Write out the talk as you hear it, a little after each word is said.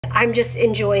I'm just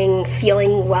enjoying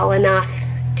feeling well enough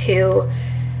to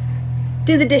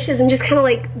do the dishes and just kind of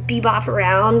like bebop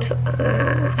around.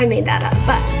 I made that up,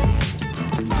 but.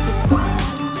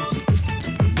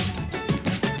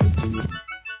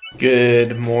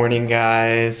 Good morning,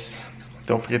 guys.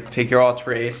 Don't forget to take your all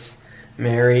trace.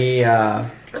 Mary,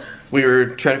 we were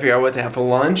trying to figure out what to have for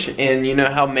lunch, and you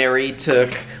know how Mary took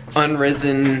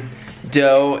unrisen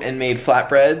dough and made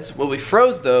flatbreads? Well, we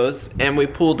froze those and we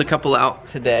pulled a couple out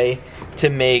today to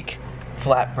make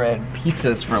flatbread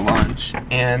pizzas for lunch.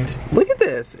 And look at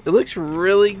this. It looks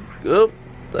really, oh,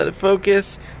 let it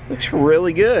focus. Looks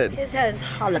really good. It says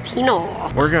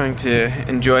jalapeno. We're going to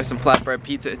enjoy some flatbread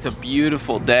pizza. It's a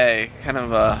beautiful day, kind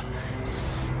of a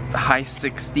high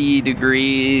 60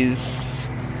 degrees.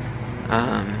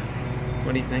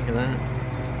 What do you think of that?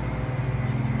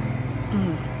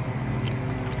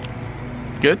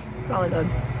 Good? Really good.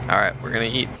 All right, we're gonna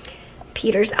eat.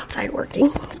 Peter's outside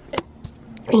working.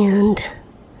 And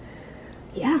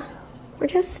yeah, we're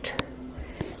just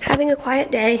having a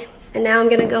quiet day. And now I'm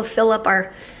gonna go fill up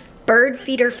our bird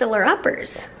feeder filler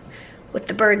uppers with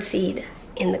the bird seed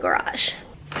in the garage.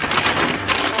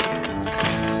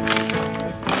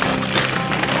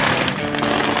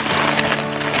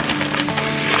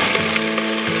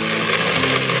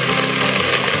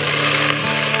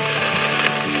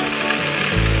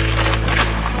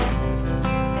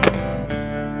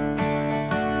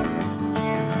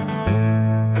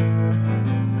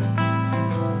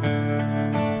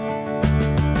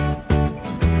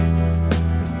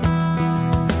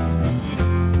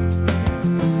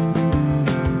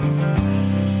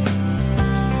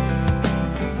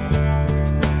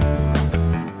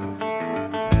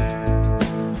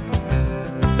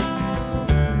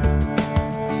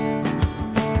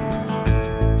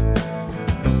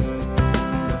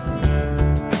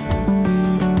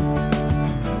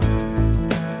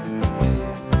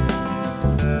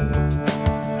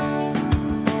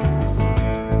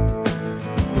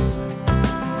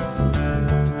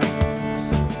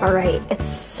 All right,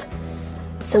 it's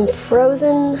some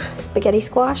frozen spaghetti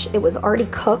squash. It was already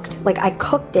cooked. Like, I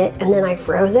cooked it and then I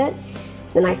froze it.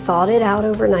 Then I thawed it out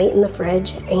overnight in the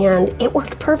fridge and it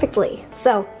worked perfectly.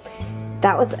 So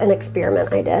that was an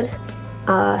experiment I did.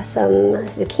 Some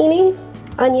zucchini,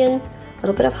 onion, a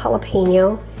little bit of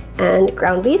jalapeno, and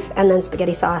ground beef, and then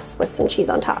spaghetti sauce with some cheese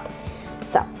on top.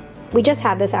 So we just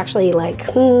had this actually like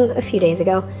a few days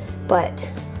ago, but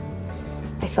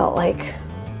I felt like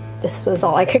this was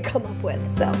all I could come up with,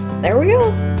 so there we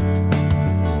go.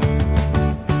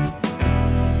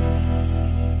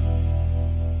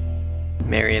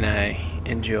 Mary and I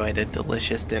enjoyed a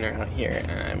delicious dinner out here,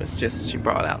 and she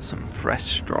brought out some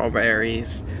fresh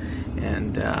strawberries,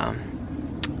 and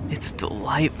it's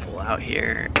delightful out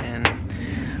here. And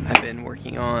I've been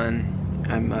working on,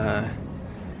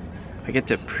 I get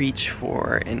to preach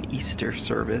for an Easter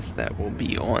service that will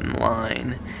be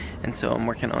online, and so I'm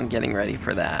working on getting ready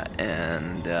for that.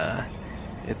 And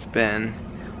it's been,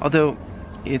 although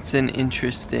it's an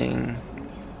interesting,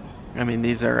 I mean,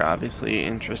 these are obviously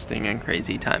interesting and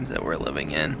crazy times that we're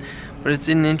living in, but it's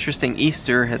an interesting,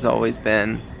 Easter has always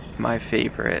been my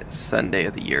favorite Sunday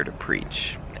of the year to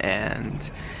preach. And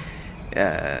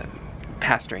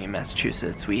pastoring in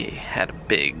Massachusetts, we had a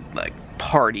big like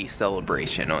party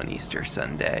celebration on Easter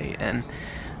Sunday, and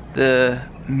the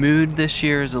mood this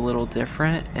year is a little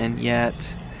different, and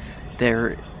yet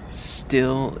there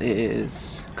still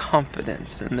is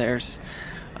confidence, and there's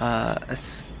a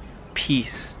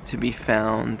peace to be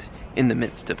found in the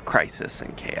midst of crisis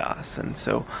and chaos. And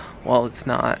so while it's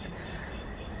not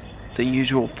the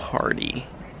usual party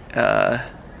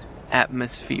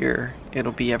atmosphere,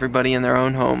 it'll be everybody in their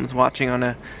own homes watching on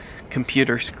a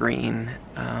computer screen,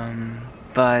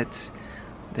 but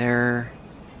there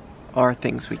are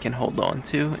things we can hold on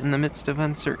to in the midst of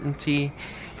uncertainty,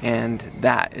 and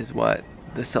that is what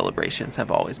the celebrations have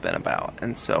always been about.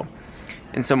 And so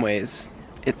in some ways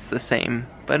it's the same,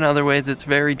 but in other ways it's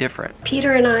very different.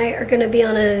 Peter and I are going to be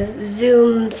on a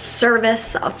Zoom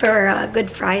service for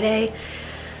Good Friday,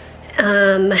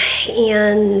 and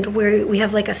we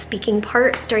have like a speaking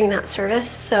part during that service,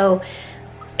 so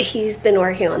he's been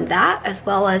working on that, as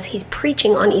well as he's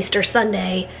preaching on Easter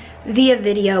Sunday via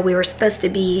video. We were supposed to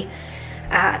be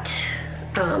at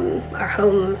our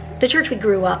home, the church we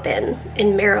grew up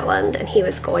in Maryland, and he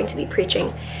was going to be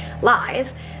preaching live,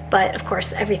 but of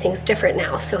course everything's different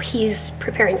now, so he's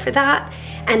preparing for that.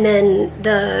 And then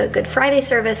the Good Friday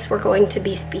service we're going to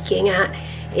be speaking at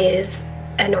is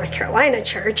a North Carolina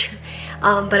church,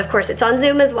 but of course it's on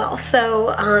Zoom as well,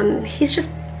 so he's just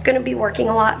going to be working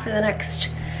a lot for the next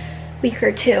week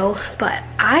or two, but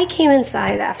I came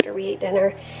inside after we ate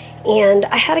dinner and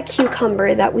I had a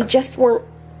cucumber that we just weren't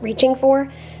reaching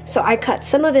for, so I cut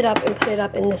some of it up and put it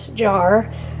up in this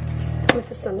jar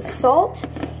with some salt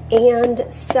and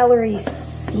celery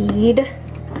seed.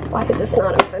 Why is this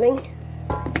not opening?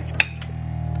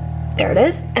 There it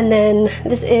is. And then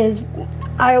this is,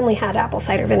 I only had apple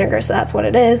cider vinegar, so that's what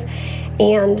it is,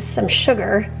 and some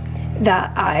sugar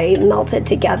that I melted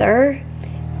together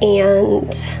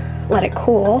and let it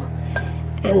cool.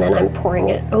 And then I'm pouring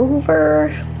it over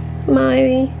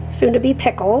my soon-to-be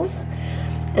pickles.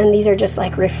 And these are just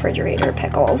like refrigerator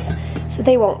pickles, so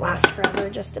they won't last forever,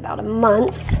 just about a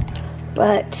month.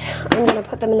 But I'm gonna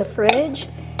put them in the fridge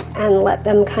and let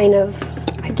them kind of,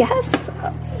 I guess,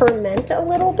 ferment a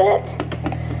little bit.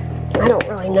 I don't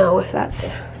really know if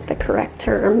that's the correct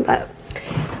term, but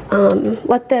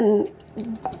let them,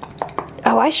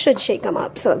 oh, I should shake them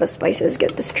up so the spices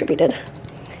get distributed.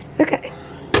 Okay.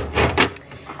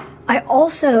 I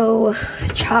also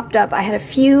chopped up, I had a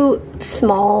few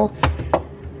small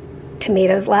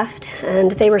tomatoes left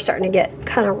and they were starting to get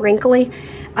kind of wrinkly,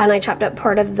 and I chopped up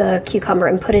part of the cucumber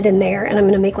and put it in there, and I'm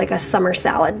gonna make like a summer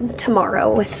salad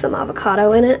tomorrow with some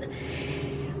avocado in it.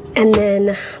 And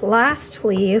then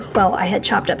lastly, well, I had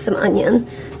chopped up some onion,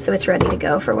 so it's ready to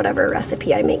go for whatever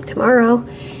recipe I make tomorrow.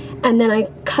 And then I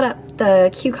cut up the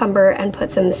cucumber and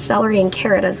put some celery and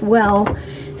carrot as well,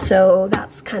 so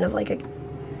that's kind of like a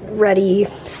ready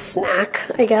snack,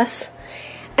 I guess.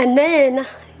 And then,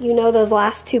 you know, those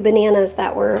last two bananas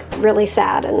that were really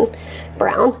sad and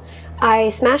brown, I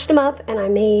smashed them up and I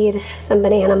made some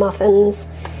banana muffins.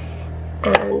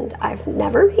 And I've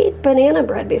never made banana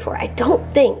bread before, I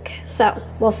don't think. So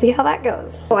we'll see how that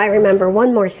goes. Oh, I remember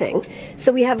one more thing.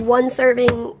 So we have one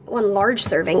large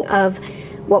serving of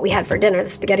what we had for dinner, the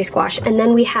spaghetti squash. And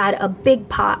then we had a big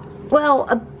pot, well,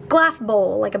 a glass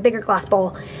bowl, like a bigger glass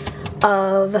bowl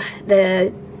of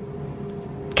the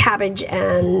cabbage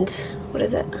and, what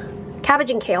is it? Cabbage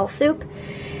and kale soup.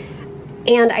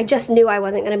 And I just knew I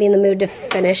wasn't gonna be in the mood to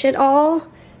finish it all.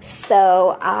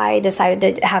 So I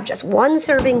decided to have just one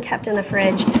serving kept in the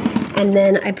fridge, and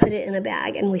then I put it in a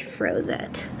bag and we froze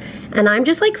it. And I'm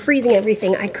just like freezing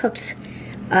everything. I cooked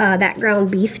that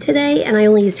ground beef today and I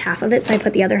only used half of it, so I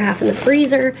put the other half in the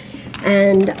freezer.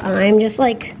 And I'm just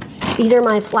like, these are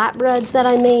my flatbreads that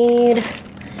I made,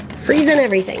 freezing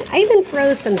everything. I even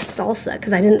froze some salsa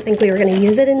because I didn't think we were gonna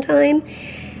use it in time.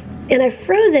 And I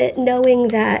froze it knowing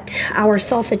that our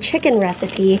salsa chicken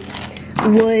recipe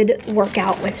would work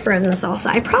out with frozen salsa.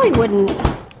 I probably wouldn't,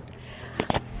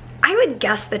 I would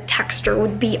guess the texture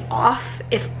would be off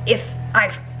if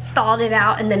I thawed it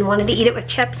out and then wanted to eat it with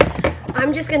chips.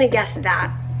 I'm just gonna guess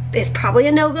that is probably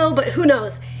a no-go, but who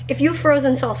knows? If you've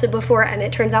frozen salsa before and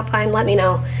it turns out fine, let me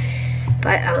know.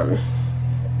 But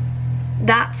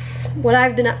that's what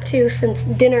I've been up to since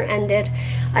dinner ended.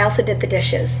 I also did the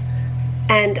dishes.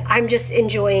 And I'm just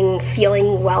enjoying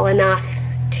feeling well enough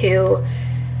to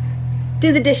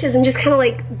do the dishes and just kind of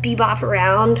like bebop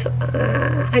around.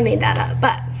 I made that up,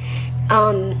 but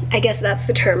I guess that's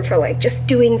the term for like just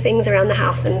doing things around the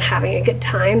house and having a good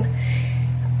time.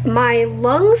 My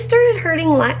lungs started hurting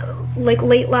like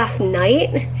late last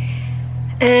night,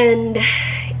 and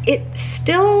it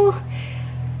still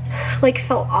like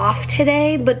felt off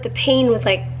today, but the pain was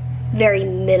like very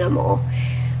minimal.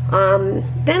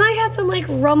 Then I had some like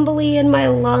rumbly in my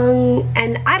lung,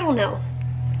 and I don't know,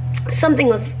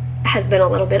 something has been a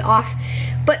little bit off,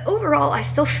 but overall I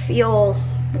still feel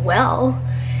well.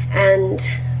 And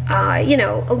you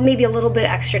know, maybe a little bit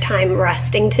extra time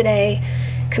resting today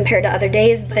compared to other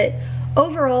days, but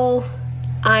overall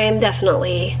I am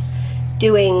definitely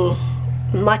doing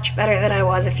much better than I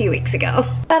was a few weeks ago.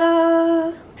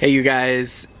 Ta-da! Hey you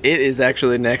guys, it is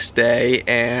actually the next day,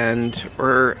 and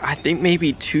we're I think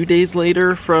maybe 2 days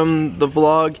later from the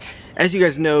vlog. As you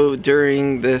guys know,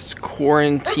 during this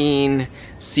quarantine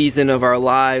season of our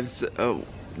lives,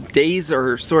 days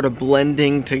are sort of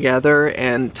blending together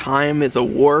and time is a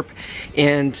warp,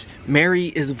 and Mary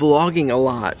is vlogging a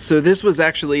lot. So this was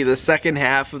actually the second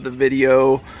half of the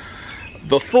video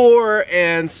before,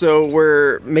 and so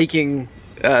we're making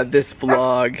this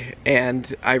vlog,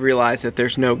 and I realized that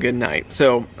there's no good night.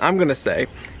 So I'm gonna say,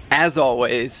 as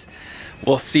always,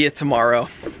 we'll see you tomorrow.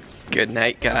 Good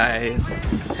night, guys.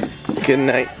 Good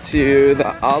night to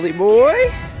the Ollie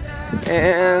boy,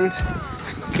 and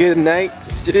good night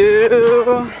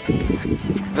to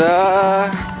the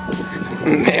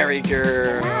Mary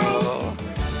girl.